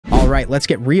right, let's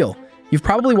get real. You've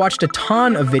probably watched a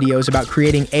ton of videos about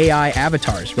creating AI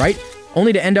avatars, right?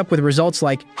 Only to end up with results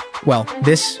like, well,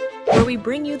 this. Where we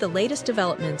bring you the latest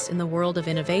developments in the world of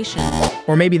innovation.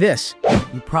 Or maybe this.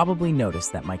 You probably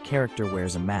noticed that my character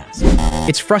wears a mask.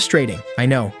 It's frustrating, I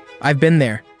know. I've been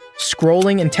there,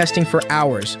 scrolling and testing for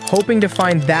hours, hoping to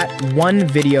find that one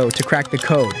video to crack the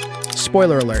code.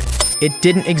 Spoiler alert, it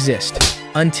didn't exist.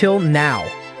 Until now.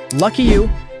 Lucky you,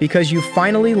 because you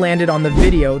finally landed on the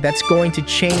video that's going to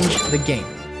change the game.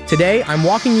 Today, I'm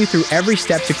walking you through every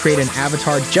step to create an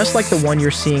avatar just like the one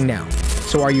you're seeing now.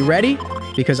 So are you ready?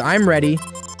 Because I'm ready.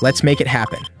 Let's make it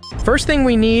happen. First thing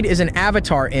we need is an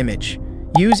avatar image.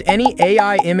 Use any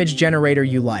AI image generator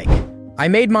you like. I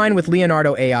made mine with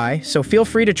Leonardo AI, so feel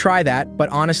free to try that, but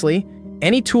honestly,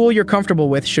 any tool you're comfortable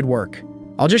with should work.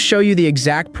 I'll just show you the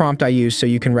exact prompt I use so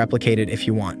you can replicate it if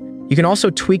you want. You can also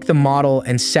tweak the model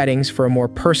and settings for a more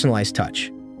personalized touch.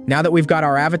 Now that we've got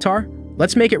our avatar,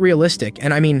 let's make it realistic,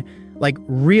 and I mean, like,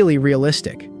 really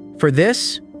realistic. For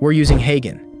this, we're using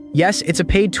Heygen. Yes, it's a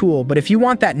paid tool, but if you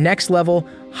want that next level,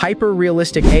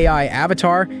 hyper-realistic AI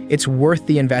avatar, it's worth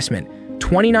the investment.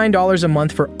 $29 a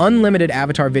month for unlimited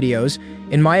avatar videos,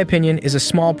 in my opinion, is a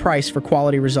small price for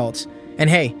quality results. And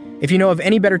hey, if you know of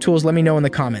any better tools, let me know in the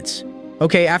comments.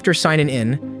 Okay, after signing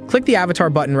in, click the avatar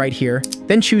button right here,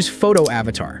 then choose Photo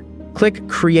Avatar. Click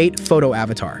Create Photo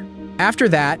Avatar. After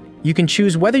that, you can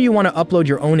choose whether you want to upload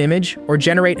your own image or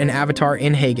generate an avatar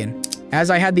in Heygen. As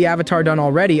I had the avatar done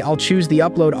already, I'll choose the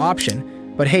upload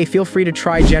option, but hey, feel free to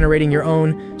try generating your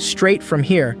own straight from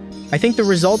here. I think the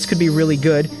results could be really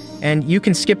good, and you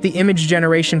can skip the image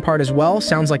generation part as well,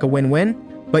 sounds like a win-win.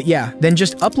 But yeah, then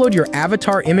just upload your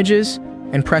avatar images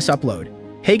and press upload.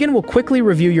 Heygen will quickly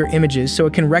review your images so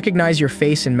it can recognize your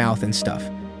face and mouth and stuff.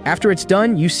 After it's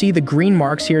done, you see the green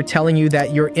marks here telling you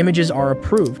that your images are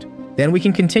approved. Then we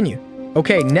can continue.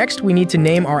 Okay, next we need to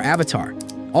name our avatar.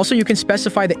 Also, you can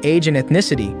specify the age and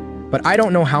ethnicity, but I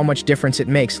don't know how much difference it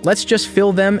makes. Let's just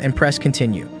fill them and press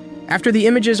continue. After the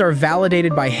images are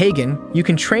validated by Heygen, you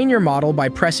can train your model by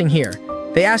pressing here.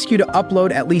 They ask you to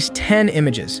upload at least 10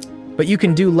 images, but you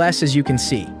can do less as you can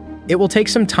see. It will take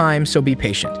some time, so be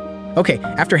patient. Okay,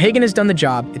 after Heygen has done the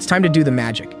job, it's time to do the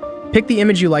magic. Pick the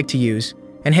image you like to use,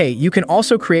 and hey, you can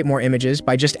also create more images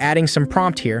by just adding some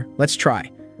prompt here. Let's try.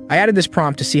 I added this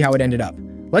prompt to see how it ended up.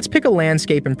 Let's pick a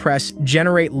landscape and press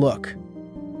Generate Look.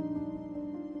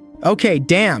 Okay,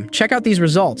 damn, check out these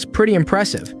results, pretty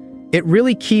impressive. It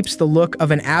really keeps the look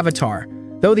of an avatar,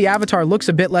 though the avatar looks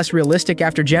a bit less realistic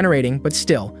after generating, but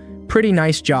still, pretty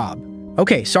nice job.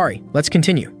 Okay, sorry, let's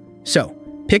continue. So,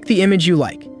 pick the image you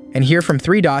like, and here from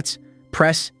 3 dots,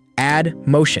 press Add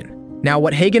Motion. Now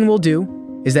what Heygen will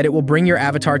do is that it will bring your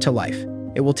avatar to life.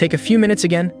 It will take a few minutes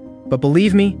again, but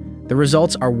believe me, the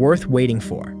results are worth waiting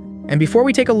for. And before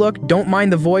we take a look, don't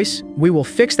mind the voice, we will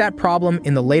fix that problem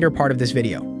in the later part of this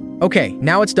video. Okay,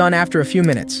 now it's done after a few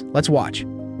minutes. Let's watch.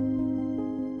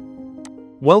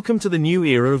 Welcome to the new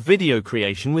era of video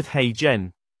creation with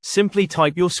Heygen. Simply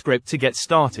type your script to get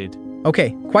started.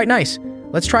 Okay, quite nice.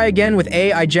 Let's try again with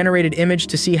AI-generated image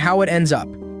to see how it ends up.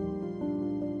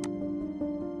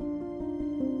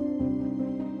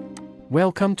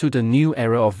 Welcome to the new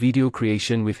era of video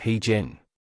creation with Heygen.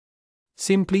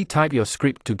 Simply type your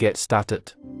script to get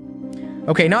started.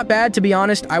 Okay, not bad, to be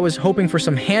honest. I was hoping for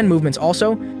some hand movements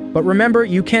also, but remember,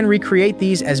 you can recreate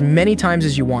these as many times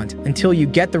as you want until you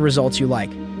get the results you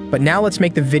like. But now let's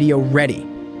make the video ready.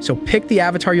 So pick the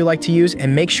avatar you like to use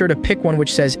and make sure to pick one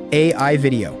which says AI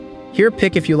video. Here,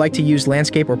 pick if you like to use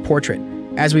landscape or portrait.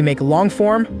 As we make long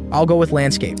form, I'll go with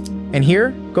landscape. And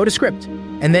here, go to script.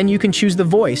 And then you can choose the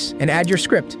voice and add your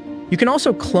script. You can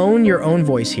also clone your own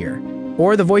voice here,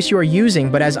 or the voice you are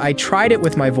using, but as I tried it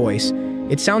with my voice,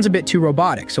 it sounds a bit too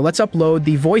robotic, so let's upload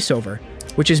the voiceover,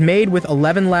 which is made with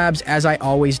 11 Labs as I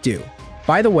always do.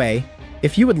 By the way,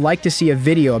 if you would like to see a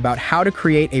video about how to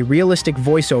create a realistic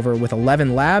voiceover with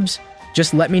 11 Labs,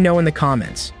 just let me know in the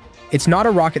comments. It's not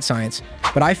a rocket science,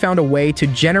 but I found a way to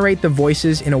generate the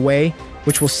voices in a way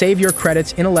which will save your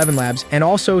credits in 11 Labs and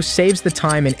also saves the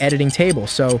time in editing table,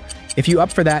 so if you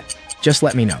up for that, just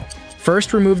let me know.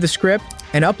 First, remove the script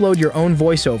and upload your own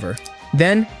voiceover.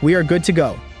 Then, we are good to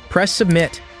go. Press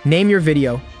submit, name your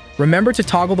video, remember to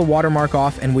toggle the watermark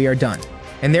off, and we are done.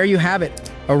 And there you have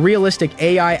it, a realistic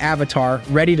AI avatar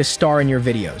ready to star in your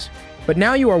videos. But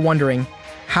now you are wondering,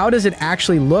 how does it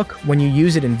actually look when you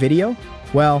use it in video?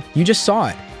 Well, you just saw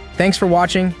it. Thanks for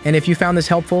watching, and if you found this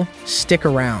helpful, stick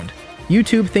around.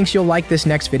 YouTube thinks you'll like this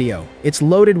next video. It's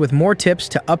loaded with more tips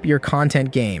to up your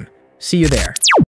content game. See you there.